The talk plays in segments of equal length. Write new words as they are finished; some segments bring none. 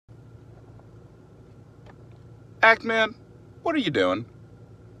Act Man, what are you doing?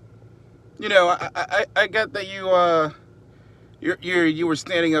 You know, I get that you were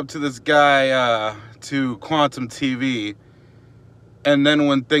standing up to this guy to Quantum TV, and then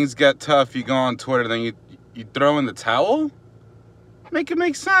when things get tough, you go on Twitter, and then you throw in the towel. Make it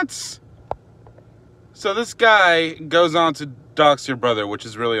make sense. So this guy goes on to dox your brother, which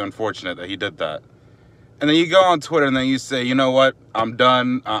is really unfortunate that he did that. And then you go on Twitter and then you say, you know what, I'm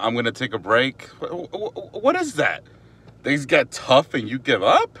done. I'm going to take a break. What is that? Things get tough and you give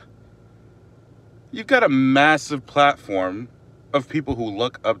up? You've got a massive platform of people who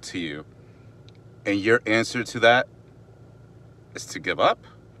look up to you. And your answer to that is to give up?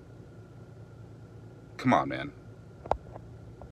 Come on, man.